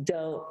just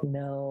don't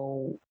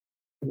know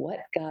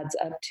what God's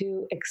up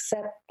to,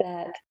 except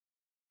that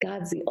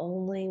God's the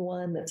only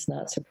one that's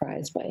not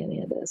surprised by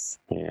any of this.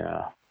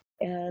 Yeah.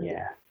 And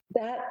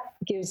that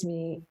gives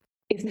me,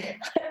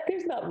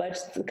 there's not much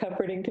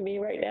comforting to me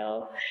right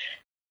now,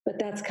 but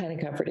that's kind of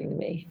comforting to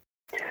me.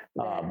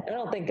 I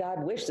don't think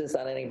God wished this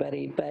on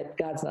anybody, but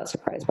God's not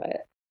surprised by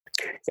it.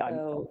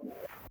 So,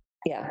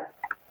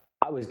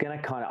 I was going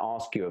to kind of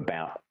ask you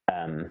about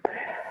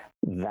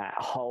that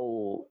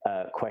whole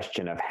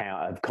question of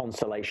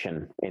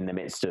consolation in the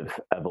midst of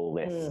all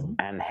this,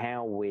 and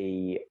how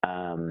we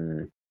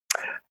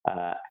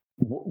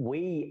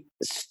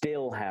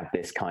still have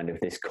this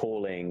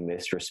calling,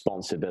 this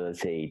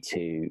responsibility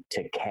to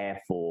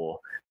care for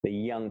the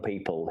young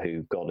people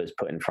who God has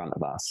put in front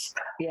of us.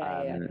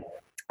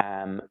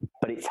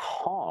 But it's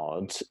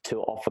hard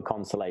to offer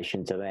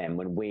consolation to them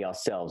when we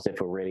ourselves,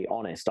 if we're really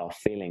honest, are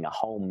feeling a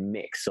whole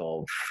mix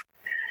of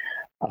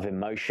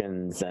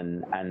emotions,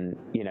 and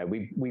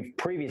we've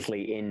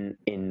previously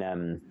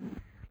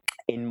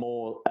in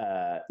more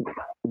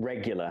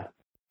regular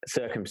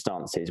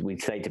circumstances,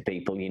 we'd say to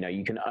people,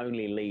 you can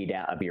only lead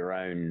out of your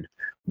own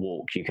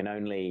walk. You can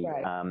only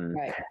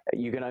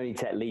you can only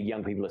lead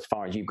young people as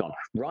far as you've gone.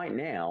 Right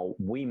now,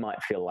 we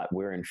might feel like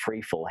we're in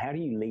free fall. How do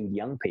you lead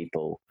young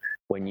people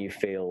when you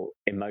feel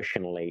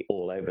emotionally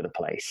all over the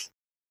place?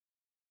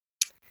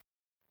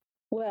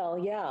 Well,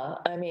 yeah,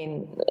 I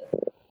mean,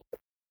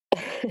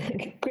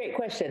 great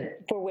question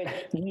for which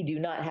we do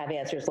not have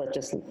answers. Let's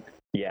just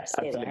yes,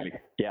 absolutely,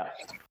 that. Yeah.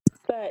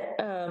 But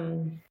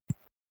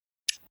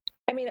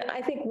I mean,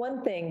 I think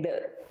one thing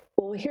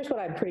here's what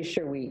I'm pretty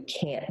sure we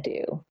can't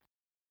do.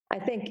 I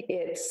think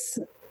it's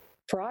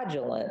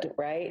fraudulent,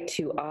 right,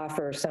 to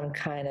offer some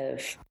kind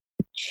of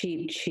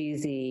cheap,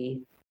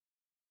 cheesy,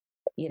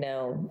 I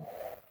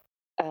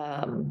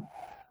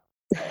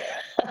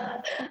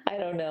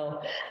don't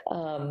know.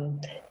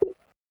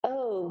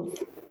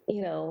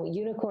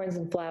 Unicorns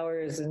and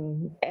flowers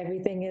and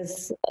everything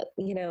is,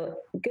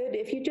 good.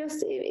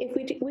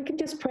 If we can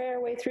just pray our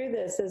way through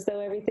this as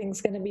though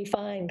everything's going to be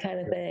fine, kind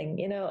of thing.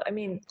 I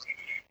mean,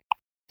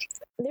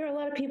 there are a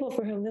lot of people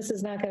for whom this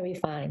is not going to be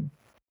fine.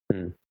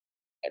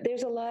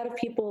 There's a lot of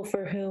people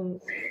for whom,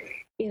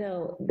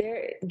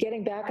 they're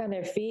getting back on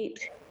their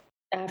feet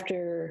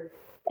after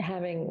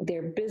having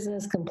their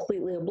business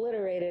completely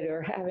obliterated,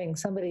 or having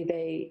somebody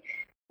they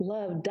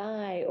love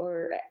die,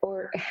 or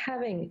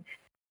having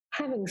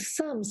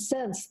some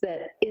sense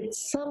that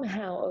it's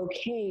somehow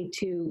okay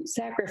to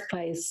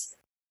sacrifice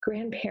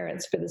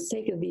grandparents for the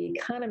sake of the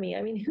economy.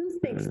 I mean, who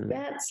thinks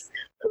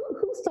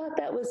who thought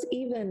that was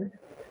even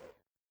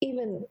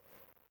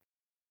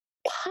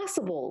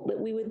possible, that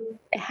we would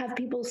have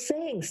people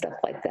saying stuff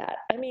like that?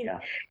 I mean,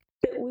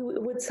 that we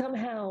would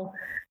somehow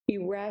be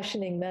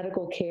rationing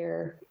medical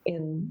care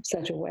in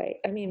such a way.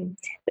 I mean,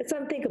 it's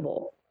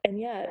unthinkable. And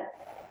yet,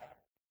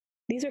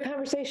 these are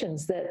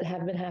conversations that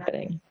have been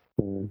happening.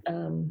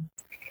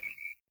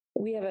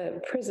 We have a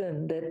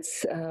prison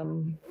that's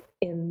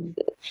in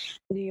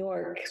New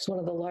York. It's one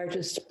of the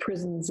largest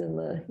prisons in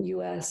the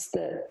U.S.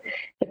 that,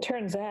 it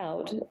turns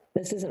out,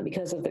 this isn't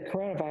because of the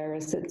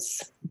coronavirus.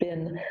 It's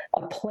been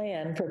a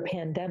plan for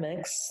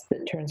pandemics.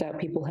 That turns out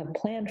people have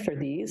planned for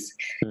these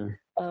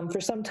for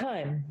some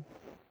time.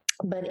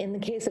 But in the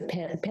case of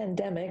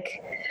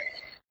pandemic,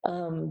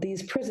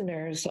 these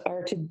prisoners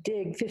are to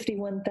dig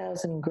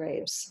 51,000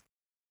 graves.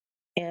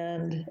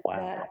 And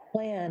that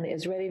plan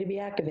is ready to be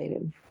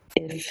activated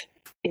if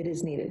it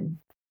is needed.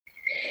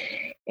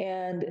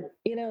 And,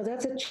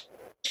 that's a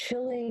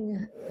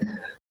chilling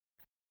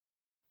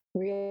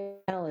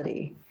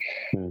reality.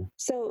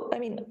 So, I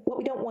mean, what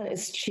we don't want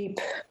is cheap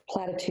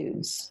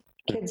platitudes.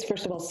 Kids,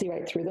 first of all, see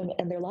right through them,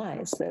 and they're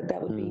lies.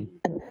 That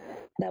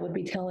would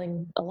be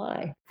telling a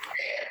lie.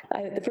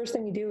 The first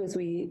thing we do is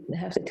we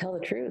have to tell the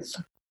truth,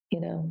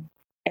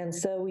 and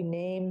so we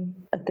name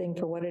a thing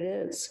for what it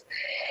is.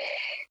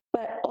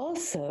 But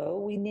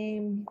also we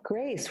name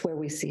grace where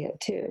we see it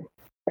too,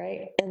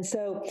 right? And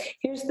so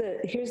here's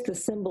the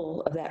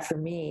symbol of that for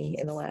me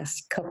in the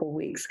last couple of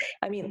weeks.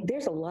 I mean,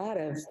 there's a lot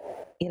of,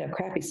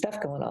 crappy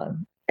stuff going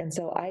on. And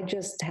so I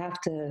just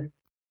have to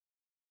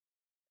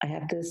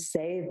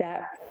say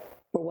that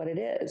for what it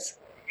is.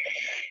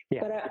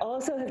 Yeah. But I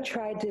also have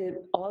tried to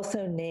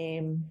also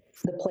name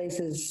the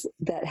places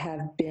that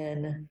have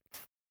been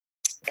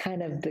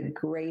kind of the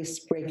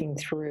grace breaking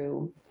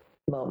through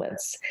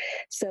moments.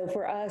 So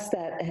for us,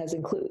 that has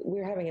included,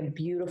 we're having a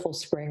beautiful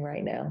spring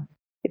right now.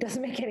 It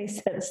doesn't make any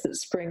sense that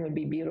spring would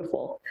be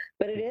beautiful,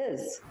 but it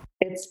is.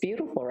 It's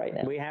beautiful right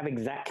now. We have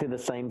exactly the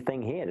same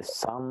thing here. The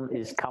sun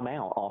is come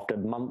out after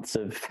months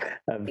of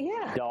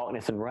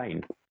darkness and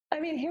rain. I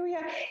mean, here we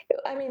are.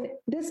 I mean,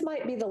 this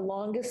might be the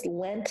longest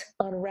Lent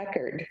on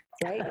record,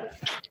 right?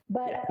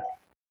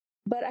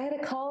 But I had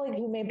a colleague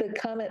who made the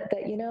comment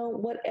that,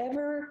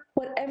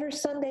 whatever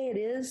Sunday it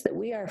is that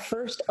we are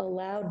first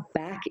allowed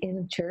back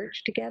in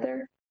church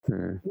together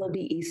will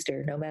be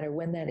Easter, no matter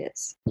when that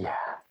is. Yeah.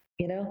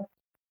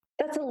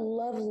 That's a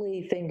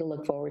lovely thing to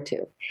look forward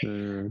to.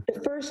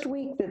 The first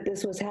week that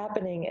this was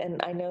happening, and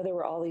I know there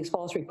were all these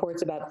false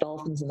reports about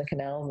dolphins in the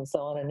canals and so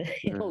on in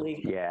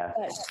Italy. Yeah.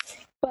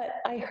 But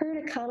I heard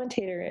a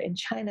commentator in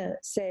China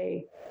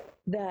say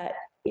that,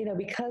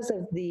 because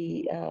of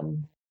the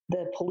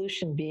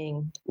pollution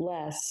being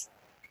less,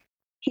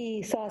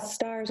 he saw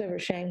stars over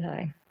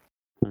Shanghai,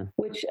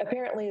 which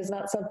apparently is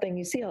not something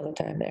you see all the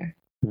time there.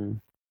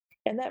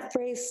 And that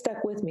phrase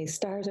stuck with me,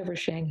 stars over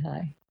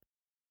Shanghai.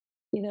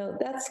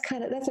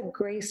 That's a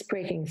grace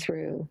breaking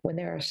through when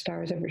there are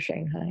stars over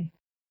Shanghai.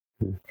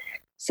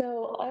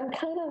 So I'm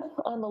kind of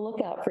on the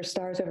lookout for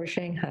stars over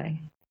Shanghai.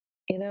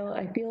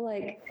 I feel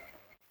like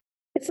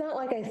it's not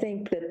like I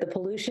think that the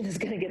pollution is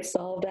going to get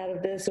solved out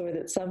of this, or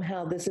that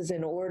somehow this is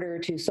in order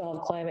to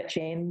solve climate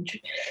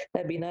change.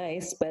 That'd be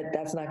nice, but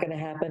that's not going to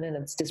happen. And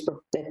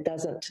it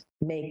doesn't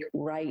make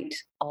right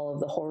all of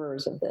the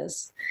horrors of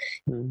this,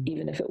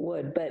 even if it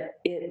would. But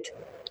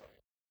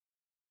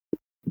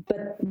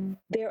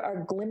there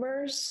are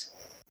glimmers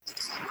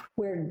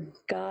where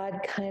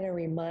God kind of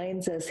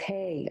reminds us,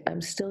 hey,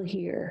 I'm still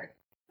here,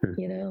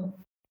 you know?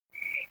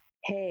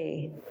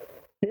 Hey,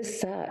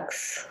 this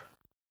sucks,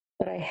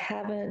 but I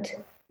haven't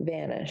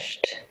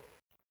vanished.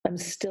 I'm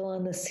still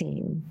on the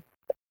scene,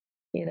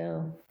 you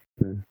know?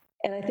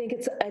 And I think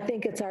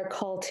it's our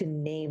call to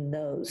name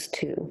those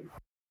too.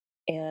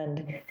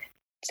 And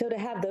so to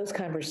have those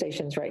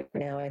conversations right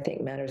now, I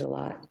think matters a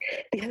lot.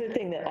 The other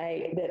thing that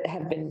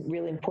have been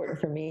really important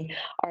for me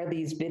are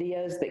these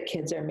videos that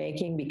kids are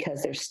making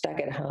because they're stuck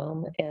at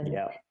home, and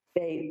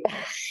they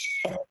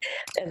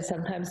and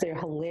sometimes they're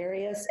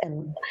hilarious,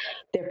 and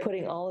they're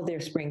putting all of their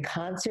spring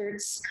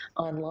concerts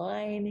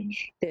online.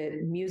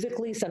 That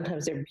musically,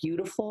 sometimes they're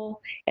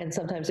beautiful, and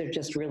sometimes they're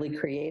just really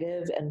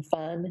creative and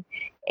fun.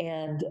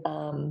 And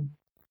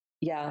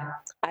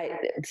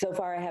so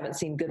far I haven't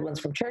seen good ones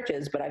from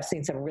churches, but I've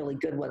seen some really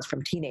good ones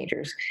from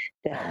teenagers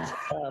that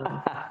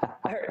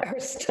are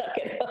stuck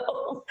at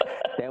home.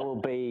 There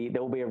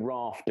will be a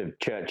raft of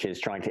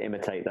churches trying to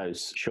imitate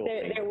those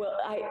shortly. There will.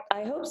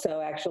 I hope so.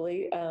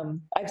 Actually,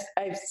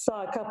 I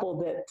saw a couple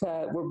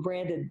that were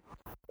branded,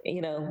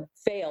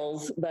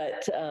 fails,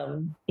 but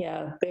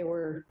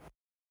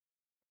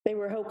they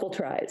were hopeful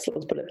tries.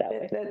 Let's put it that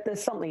way.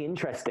 There's something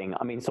interesting.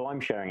 I mean, so I'm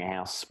sharing a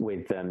house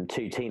with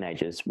two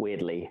teenagers.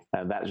 Weirdly,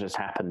 that just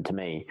happened to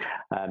me,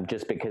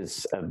 just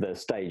because of the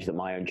stage that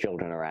my own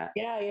children are at.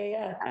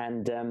 Yeah.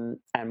 And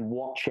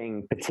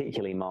watching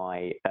particularly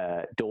my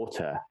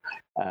daughter,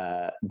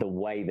 the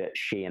way that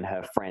she and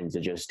her friends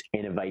are just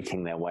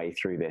innovating their way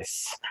through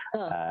this,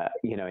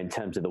 in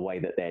terms of the way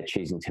that they're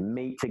choosing to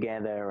meet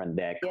together, and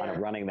they're kind of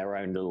running their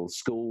own little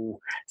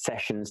school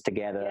sessions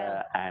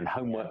together and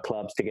homework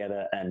clubs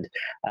together. And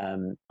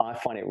I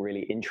find it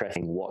really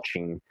interesting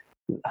watching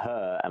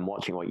her and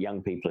watching what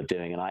young people are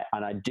doing.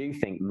 And I do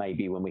think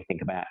maybe when we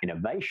think about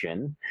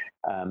innovation,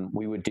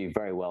 we would do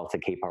very well to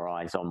keep our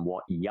eyes on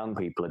what young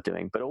people are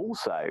doing. But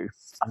also,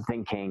 I'm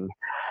thinking,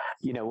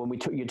 when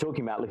you're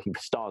talking about looking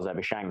for stars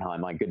over Shanghai,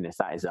 my goodness,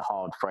 that is a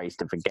hard phrase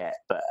to forget.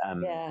 But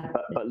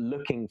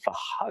looking for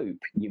hope,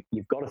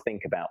 you've got to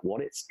think about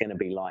what it's going to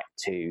be like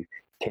to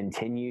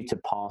continue to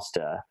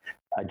pastor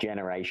a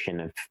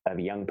generation of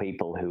young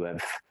people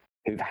who've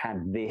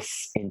had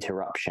this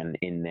interruption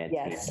in their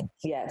teens.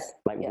 Yes.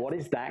 What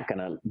is that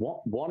gonna?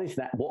 What is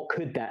that? What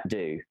could that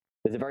do?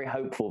 There's a very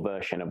hopeful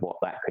version of what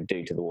that could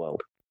do to the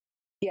world.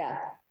 Yeah,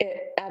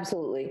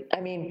 absolutely.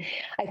 I mean,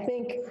 I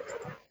think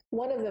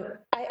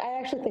I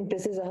actually think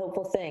this is a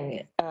hopeful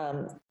thing.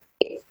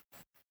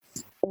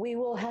 We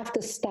will have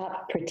to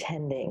stop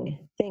pretending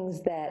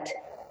things that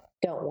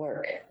don't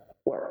work.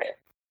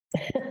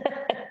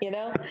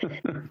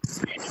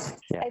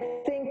 I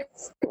think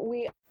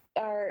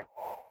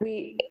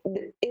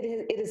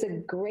it is a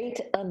great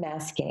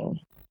unmasking.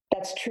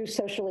 That's true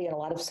socially in a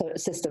lot of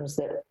systems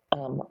that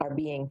are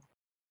being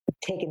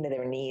taken to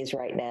their knees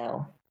right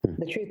now.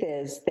 The truth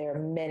is, there are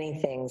many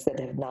things that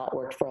have not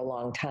worked for a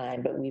long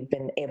time, but we've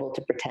been able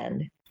to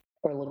pretend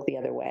or look the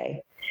other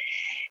way.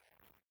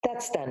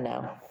 That's done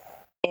now.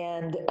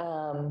 And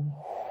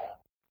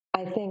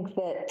I think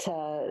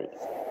that,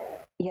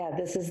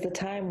 this is the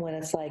time when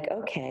it's like,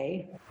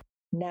 okay,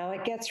 now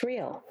it gets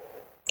real.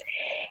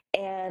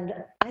 And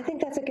I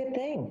think that's a good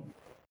thing.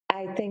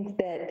 I think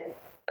that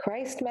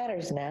Christ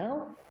matters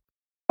now,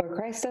 or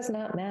Christ does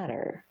not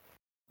matter.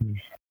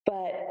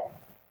 But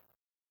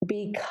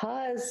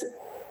because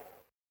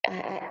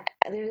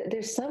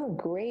there's some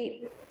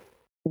great,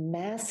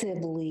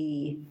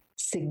 massively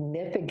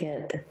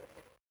significant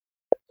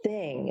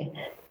thing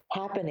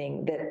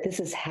happening, that this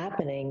is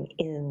happening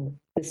in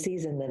the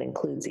season that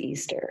includes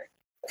Easter.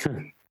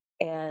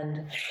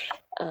 And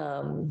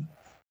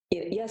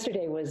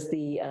yesterday was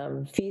the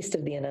Feast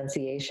of the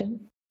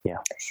Annunciation,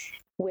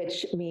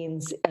 which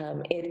means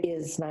it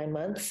is 9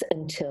 months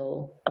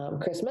until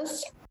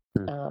Christmas.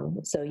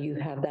 So you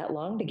have that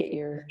long to get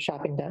your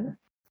shopping done.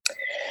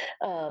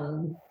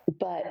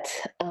 But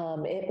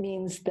it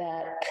means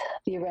that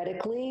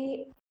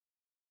theoretically,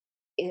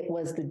 it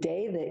was the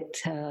day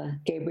that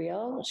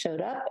Gabriel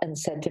showed up and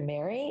said to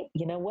Mary,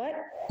 you know what?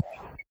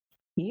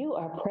 You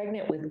are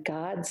pregnant with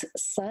God's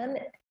son,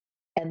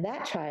 and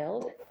that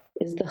child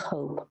is the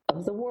hope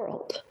of the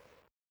world.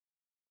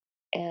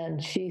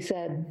 And she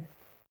said,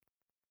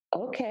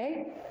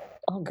 okay,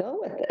 I'll go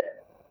with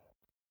it.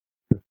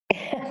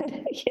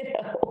 And,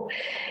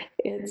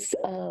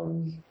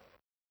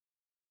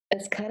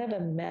 it's kind of a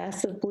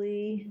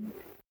massively,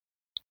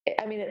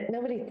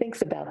 nobody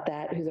thinks about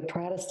that who's a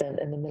Protestant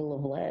in the middle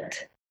of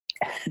Lent,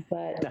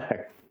 but No.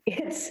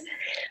 it's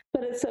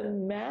a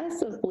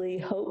massively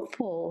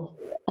hopeful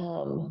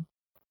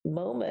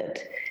moment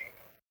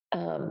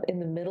in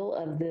the middle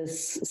of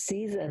this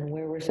season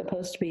where we're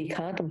supposed to be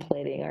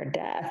contemplating our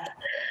death.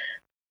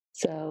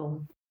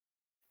 So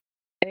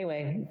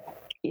anyway,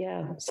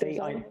 See,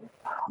 I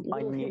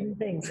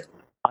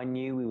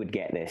knew we would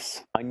get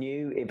this. I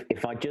knew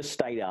if I just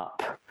stayed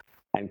up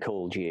and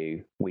called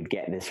you, we'd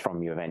get this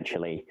from you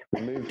eventually.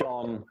 We moved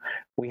on.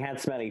 We had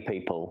smelly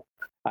people.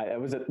 That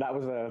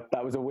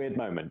was a weird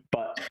moment,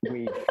 but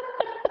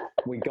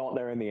We got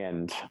there in the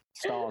end.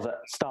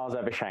 Stars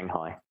over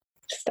Shanghai.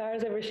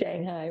 Stars over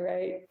Shanghai,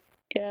 right?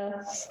 Yeah.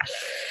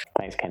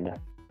 Thanks, Kenda.